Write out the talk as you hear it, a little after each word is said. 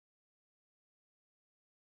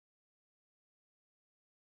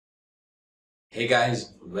Hey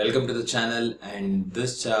guys, welcome to the channel, and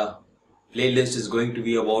this playlist is going to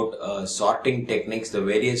be about sorting techniques, the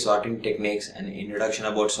various sorting techniques, and introduction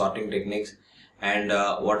about sorting techniques, and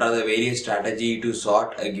what are the various strategy to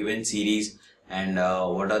sort a given series, and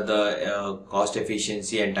what are the cost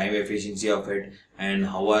efficiency and time efficiency of it, and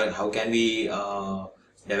how can we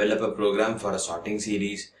develop a program for a sorting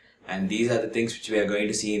series. And these are the things which we are going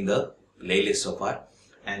to see in the playlist so far.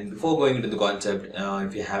 And before going into the concept,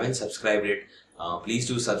 if you haven't subscribed it, please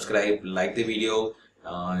do subscribe, like the video,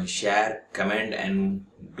 share, comment, and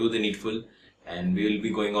do the needful. And we will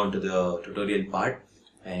be going on to the tutorial part.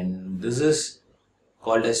 And this is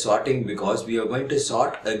called as sorting because we are going to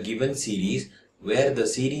sort a given series where the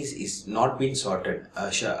series is not being sorted.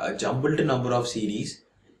 A jumbled number of series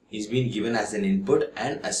is being given as an input,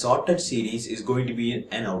 and a sorted series is going to be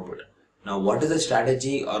an output. Now, what is the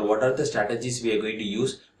strategy, or what are the strategies we are going to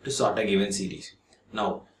use to sort a given series?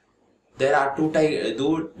 Now, there are two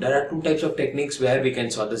types of techniques where we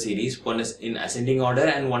can sort the series. One is in ascending order,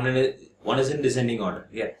 and one is in descending order.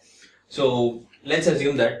 Yeah. So let's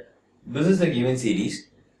assume that this is the given series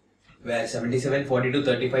where 77, 42,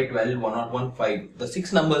 35, 12, 101, 5. The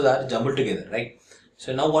 6 numbers are jumbled together, right?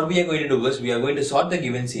 So now what we are going to do is we are going to sort the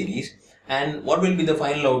given series, and what will be the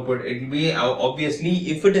final output? It will be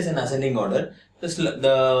obviously, if it is in ascending order,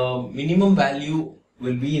 the minimum value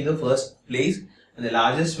will be in the first place and the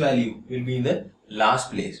largest value will be in the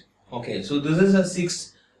last place. Okay, so this is a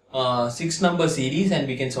six number series, and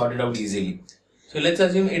we can sort it out easily. So let's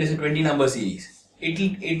assume it is a 20 number series.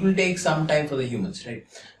 It will take some time for the humans, right?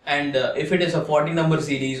 And if it is a 40 number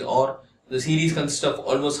series, or the series consists of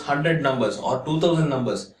almost 100 numbers or 2000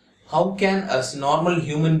 numbers, how can a normal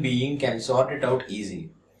human being can sort it out easily?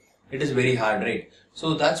 It is very hard, right?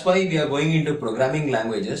 So that's why we are going into programming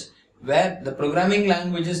languages, where the programming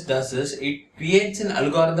languages does is it creates an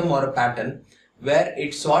algorithm or a pattern where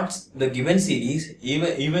it sorts the given series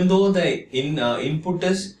even though the input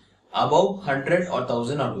is above 100 or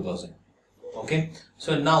 1000 or 2000. Okay,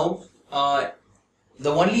 so now the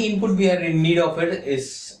only input we are in need of it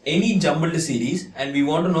is any jumbled series, and we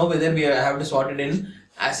want to know whether we have to sort it in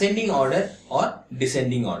ascending order or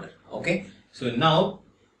descending order. Okay, so now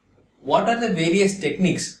what are the various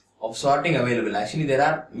techniques of sorting available? Actually, there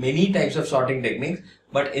are many types of sorting techniques,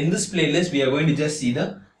 but in this playlist we are going to just see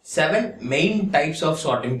the 7 main types of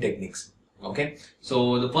sorting techniques. Okay,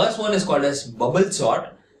 so the first one is called as bubble sort,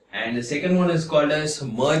 and the second one is called as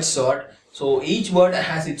merge sort. So each word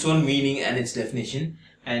has its own meaning and its definition.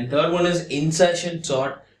 And third one is insertion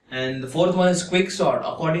sort, and the fourth one is quick sort.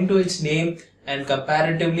 According to its name and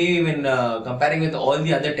comparatively, when comparing with all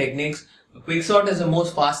the other techniques, quick sort is the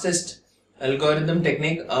most fastest algorithm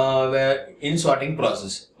technique where in sorting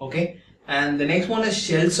process. Okay, and the next one is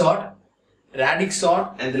shell sort, radix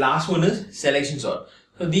sort, and the last one is selection sort.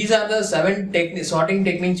 So these are the 7 sorting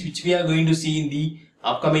techniques which we are going to see in the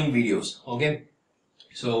upcoming videos. Okay,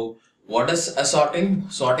 so what is a sorting?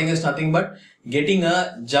 Sorting is nothing but getting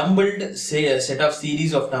a jumbled set of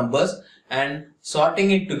series of numbers and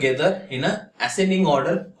sorting it together in a ascending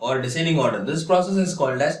order or descending order. This process is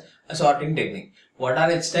called as a sorting technique. What are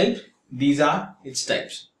its types? These are its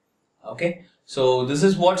types. Okay, so this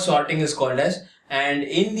is what sorting is called as, and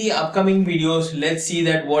in the upcoming videos let's see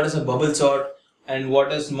that what is a bubble sort and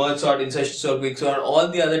what is merge sort, insertion sort, quick sort. All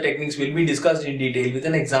the other techniques will be discussed in detail with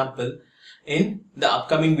an example in the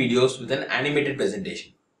upcoming videos with an animated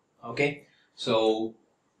presentation. Okay, so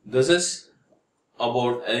this is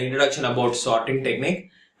about an introduction about sorting technique,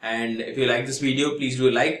 and if you like this video, please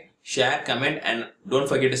do like, share, comment, and don't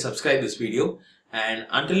forget to subscribe this video. And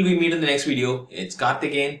until we meet in the next video, it's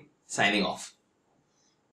Karthikeyan signing off.